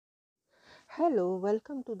Hello,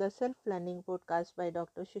 welcome to the Self-Learning Podcast by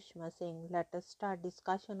Dr. Sushma Singh. Let us start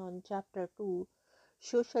discussion on Chapter 2,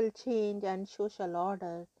 Social Change and Social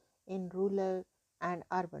Order in Rural and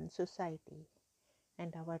Urban Society.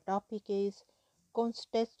 And our topic is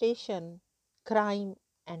Contestation, Crime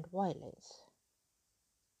and Violence.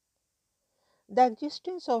 The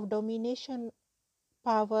existence of domination,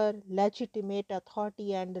 power, legitimate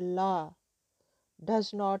authority and law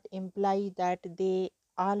does not imply that they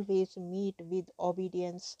always meet with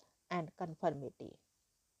obedience and conformity.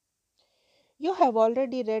 You have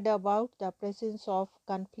already read about the presence of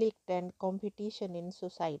conflict and competition in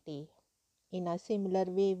society. In a similar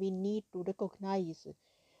way, we need to recognize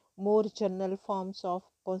more general forms of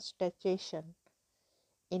contestation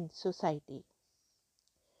in society.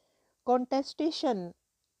 Contestation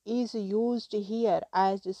is used here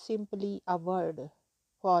as simply a word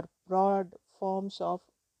for broad forms of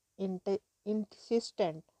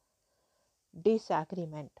insistent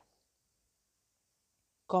disagreement.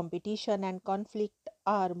 Competition and conflict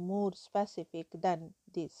are more specific than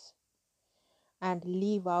this and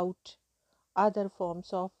leave out other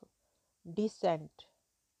forms of dissent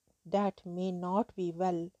that may not be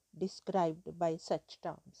well described by such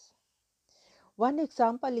terms. One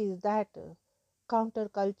example is that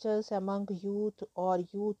countercultures among youth or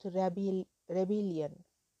youth rebellion.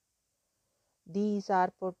 These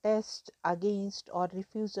are protests against or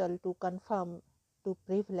refusal to conform to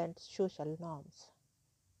prevalent social norms.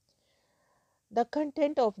 The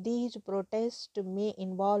content of these protests may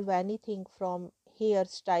involve anything from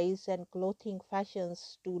hairstyles and clothing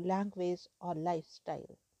fashions to language or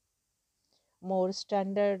lifestyle. More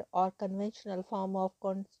standard or conventional form of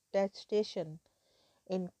contestation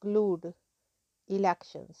include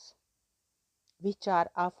elections, which are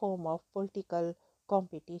a form of political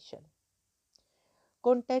competition.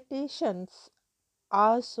 Contestations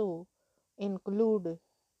also include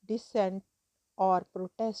dissent or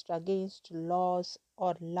protest against laws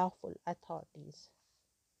or lawful authorities.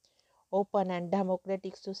 Open and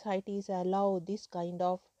democratic societies allow this kind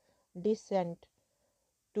of dissent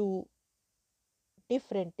to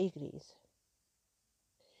different degrees.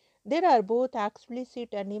 There are both explicit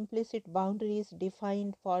and implicit boundaries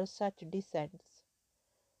defined for such dissents.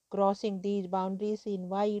 Crossing these boundaries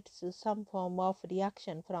invites some form of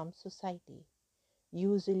reaction from society,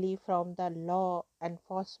 usually from the law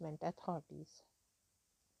enforcement authorities.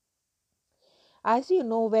 As you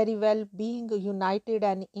know very well, being united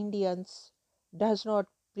and Indians does not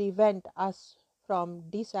prevent us from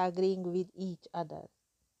disagreeing with each other.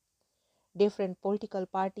 Different political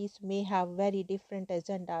parties may have very different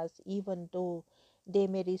agendas, even though they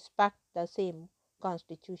may respect the same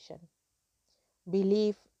constitution.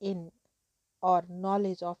 Belief in or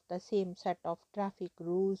knowledge of the same set of traffic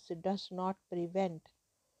rules does not prevent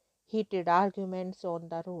heated arguments on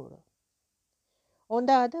the road. On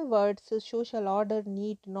the other words, social order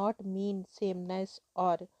need not mean sameness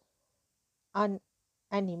or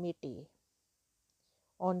unanimity.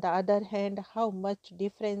 On the other hand, how much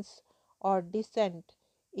difference or dissent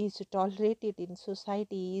is tolerated in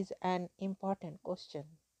society is an important question.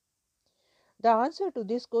 The answer to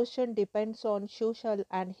this question depends on social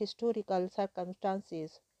and historical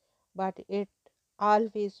circumstances, but it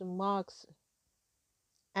always marks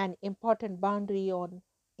an important boundary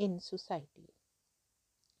in society.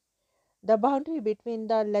 The boundary between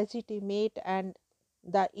the legitimate and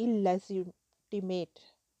the illegitimate,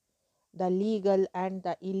 the legal and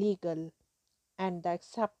the illegal, and the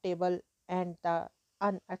acceptable and the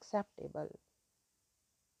unacceptable.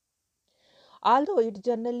 Although it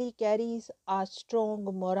generally carries a strong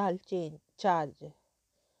moral charge,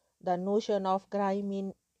 the notion of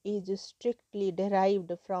crime is strictly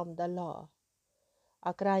derived from the law.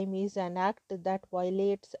 A crime is an act that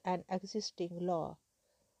violates an existing law,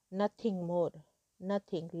 nothing more,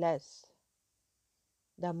 nothing less.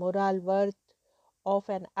 The moral worth of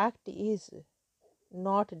an act is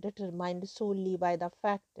not determined solely by the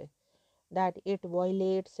fact that it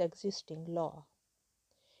violates existing law.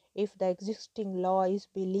 If the existing law is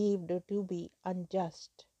believed to be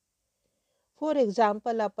unjust, for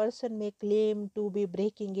example, a person may claim to be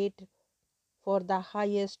breaking it for the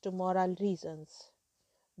highest moral reasons.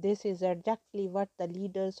 This is exactly what the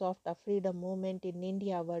leaders of the freedom movement in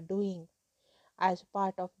India were doing as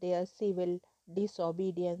part of their civil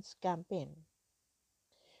disobedience campaign.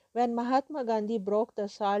 When Mahatma Gandhi broke the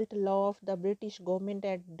salt law of the British government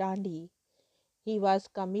at Dandi, he was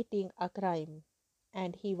committing a crime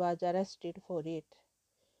and he was arrested for it.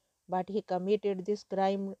 But he committed this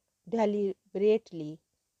crime deliberately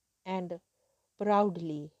and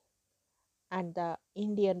proudly, and the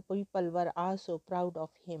Indian people were also proud of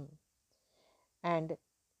him. and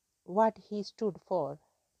what he stood for.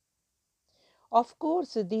 Of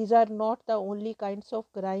course, these are not the only kinds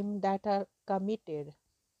of crime that are committed.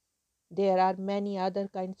 There are many other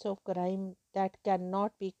kinds of crime that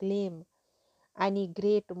cannot be claimed any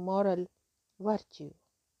great moral virtue.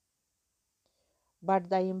 But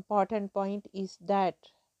the important point is that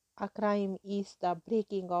a crime is the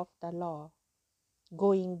breaking of the law,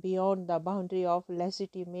 going beyond the boundary of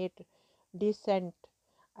legitimate dissent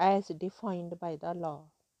as defined by the law.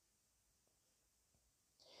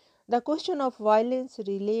 The question of violence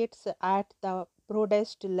relates at the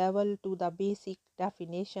broadest level to the basic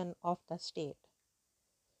definition of the state.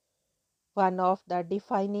 One of the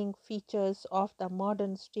defining features of the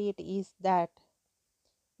modern state is that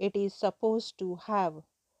it is supposed to have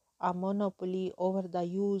a monopoly over the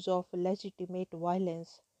use of legitimate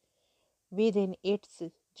violence within its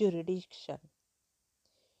jurisdiction.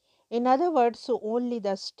 In other words, only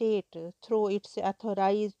the state, through its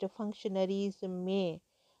authorized functionaries, may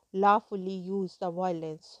lawfully use the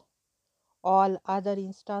violence. All other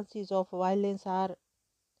instances of violence are,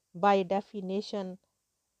 by definition,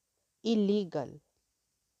 illegal.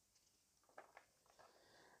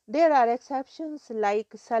 There are exceptions like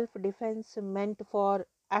self-defense meant for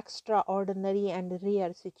extraordinary and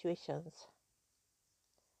rare situations.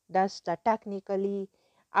 Thus, technically,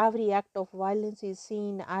 every act of violence is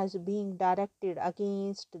seen as being directed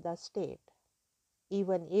against the state.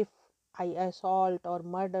 Even if I assault or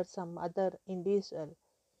murder some other individual,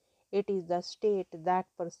 it is the state that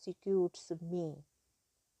persecutes me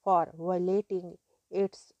for violating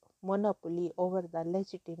its monopoly over the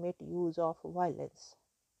legitimate use of violence.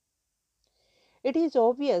 It is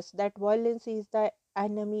obvious that violence is the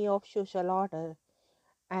enemy of social order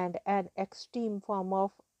and an extreme form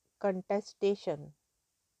of contestation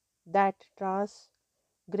that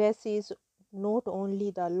transgresses not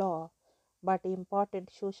only the law but important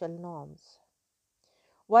social norms.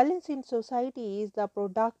 Violence in society is the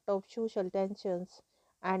product of social tensions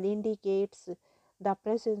and indicates the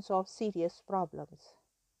presence of serious problems.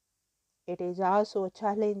 It is also a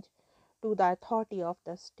challenge to the authority of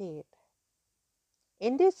the state.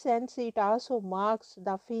 In this sense, it also marks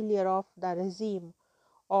the failure of the regime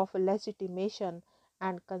of legitimation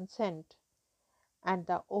and consent and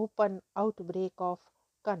the open outbreak of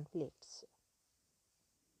conflicts.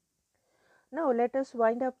 Now, let us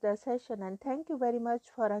wind up the session and thank you very much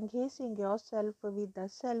for engaging yourself with the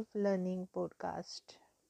Self Learning podcast.